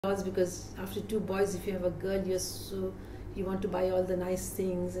Because after 2 boys, if you have a girl, you want to buy all the nice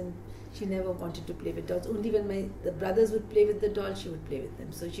things, and she never wanted to play with dolls. Only when the brothers would play with the dolls, she would play with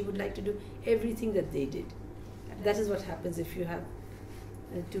them. So she would like to do everything that they did. That is what happens if you have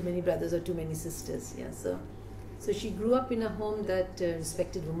too many brothers or too many sisters. Yeah. So she grew up in a home that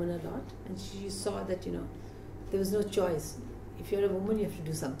respected women a lot, and she saw that there was no choice. If you're a woman, you have to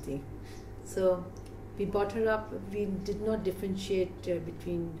do something. So we brought her up. We did not differentiate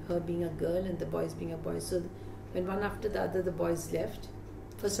between her being a girl and the boys being a boy. So when one after the other the boys left,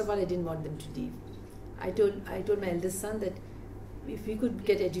 first of all, I didn't want them to leave. I told my eldest son that if we could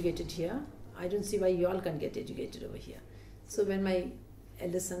get educated here, I don't see why you all can't get educated over here. So when my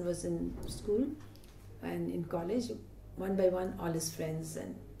eldest son was in school and in college, one by one all his friends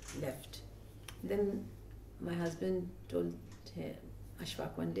left. Then my husband told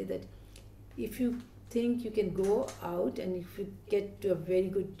Ashfaq one day that if you think you can go out and if you get to a very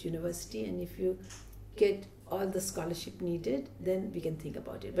good university and if you get all the scholarship needed, then we can think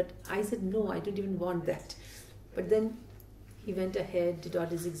about it. But I said, no, I don't even want that. But then he went ahead, did all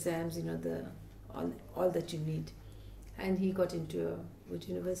his exams, all that you need. And he got into a good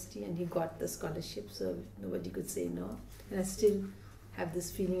university and he got the scholarship, so nobody could say no. And I still have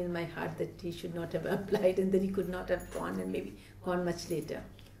this feeling in my heart that he should not have applied and then he could not have gone and maybe gone much later.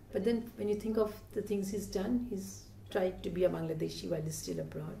 But then when you think of the things he's done, he's tried to be a Bangladeshi while he's still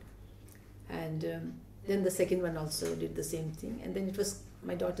abroad. And then the second one also did the same thing. And then it was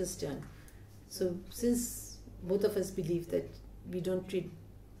my daughter's turn. So since both of us believe that we don't treat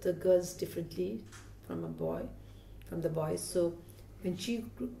the girls differently from the boys, so when she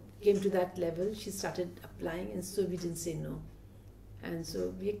came to that level, she started applying, and so we didn't say no. And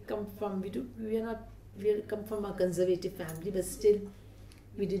so we come from a conservative family, but still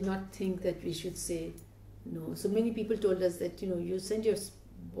we did not think that we should say no. So many people told us that, you send your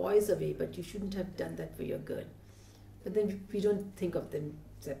boys away, but you shouldn't have done that for your girl. But then we don't think of them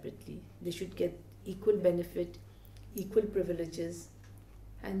separately. They should get equal benefit, equal privileges,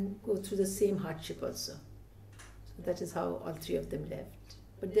 and go through the same hardship also. So that is how all 3 of them left.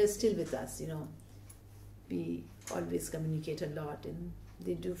 But they're still with us, We always communicate a lot, and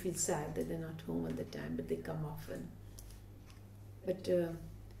they do feel sad that they're not home all the time, but they come often. But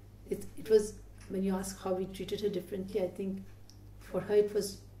it was, when you ask how we treated her differently, I think for her it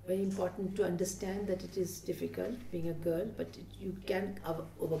was very important to understand that it is difficult being a girl, but you can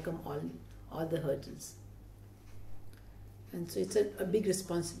overcome all the hurdles. And so it's a big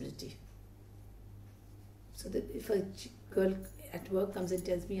responsibility. So that if a girl at work comes and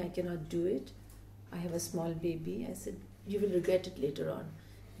tells me I cannot do it, I have a small baby, I said, you will regret it later on.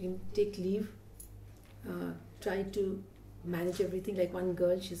 You can take leave, try to manage everything. Like one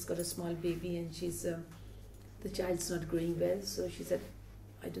girl, she's got a small baby and the child's not growing well, so she said,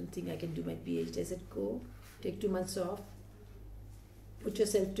 I don't think I can do my PhD. I said, go, take 2 months off, put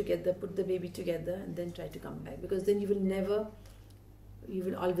yourself together, put the baby together, and then try to come back, because then you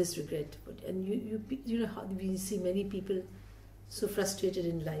will always regret. And you know how we see many people so frustrated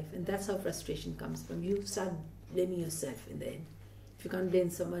in life, and that's how frustration comes from. You start blaming yourself in the end. If you can't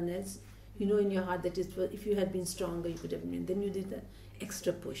blame someone else, you know in your heart that if you had been stronger, you could have been. Then you did the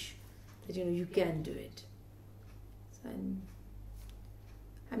extra push that you can do it. And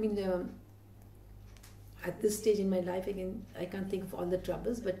I mean, at this stage in my life, I can't think of all the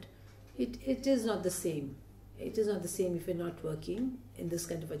troubles, but it is not the same. It is not the same if you're not working in this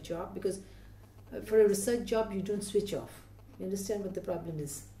kind of a job, because for a research job, you don't switch off. You understand what the problem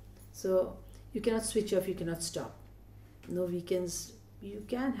is? So you cannot switch off, you cannot stop. No weekends. You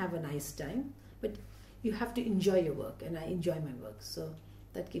can have a nice time, but you have to enjoy your work, and I enjoy my work. So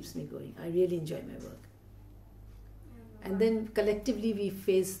that keeps me going. I really enjoy my work. And then collectively we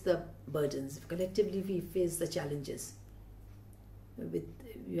face the burdens. Collectively we face the challenges.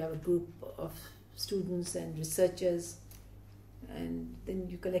 You have a group of students and researchers, and then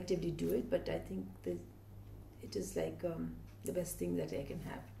you collectively do it. But I think that it is like the best thing that I can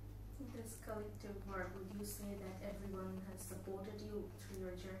have. This collective work, would you say that everyone has supported you through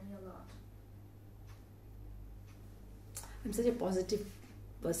your journey a lot? I'm such a positive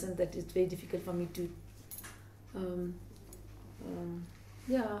person that it's very difficult for me to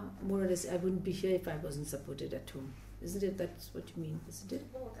yeah, more or less, I wouldn't be here if I wasn't supported at home. Isn't it? That's what you mean, isn't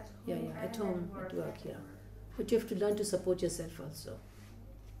it? Both at home, yeah, at home, at work, yeah. But you have to learn to support yourself also.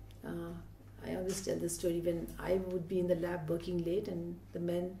 I always tell the story when I would be in the lab working late and the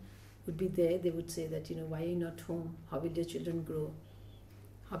men would be there, they would say that, why are you not home? How will your children grow?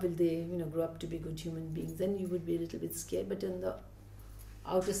 How will they, grow up to be good human beings? Then you would be a little bit scared, but on the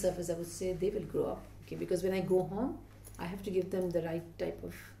outer surface, I would say they will grow up, okay? Because when I go home, I have to give them the right type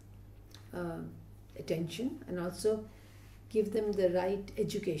of attention, and also give them the right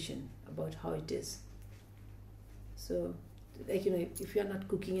education about how it is. So, like, if you are not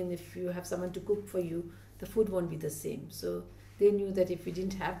cooking and if you have someone to cook for you, the food won't be the same. So they knew that if we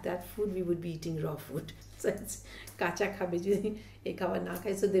didn't have that food, we would be eating raw food. So it's kacha khabe,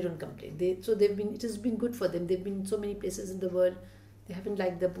 so they don't complain. It has been good for them. They've been in so many places in the world. They haven't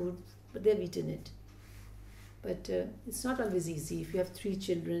liked the food, but they've eaten it. But it's not always easy. If you have 3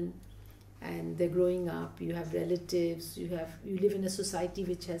 children and they're growing up, you have relatives, you live in a society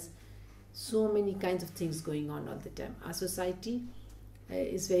which has so many kinds of things going on all the time. Our society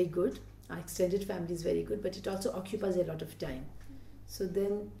is very good. Our extended family is very good, but it also occupies a lot of time. So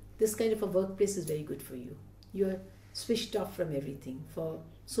then this kind of a workplace is very good for you. You're switched off from everything for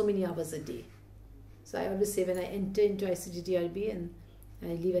so many hours a day. So I always say, when I enter into icddr and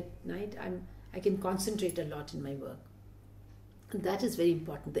I leave at night, I can concentrate a lot in my work. And that is very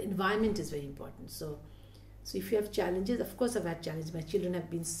important. The environment is very important. So if you have challenges, of course I've had challenges. My children have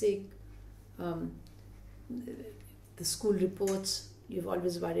been sick. The school reports, you've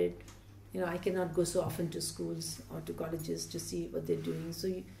always worried. I cannot go so often to schools or to colleges to see what they're doing. So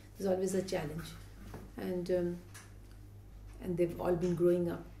there's always a challenge. And they've all been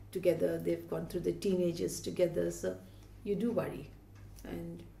growing up together. They've gone through the teenagers together. So you do worry.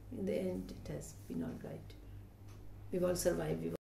 And in the end, it has been all right. We've all survived.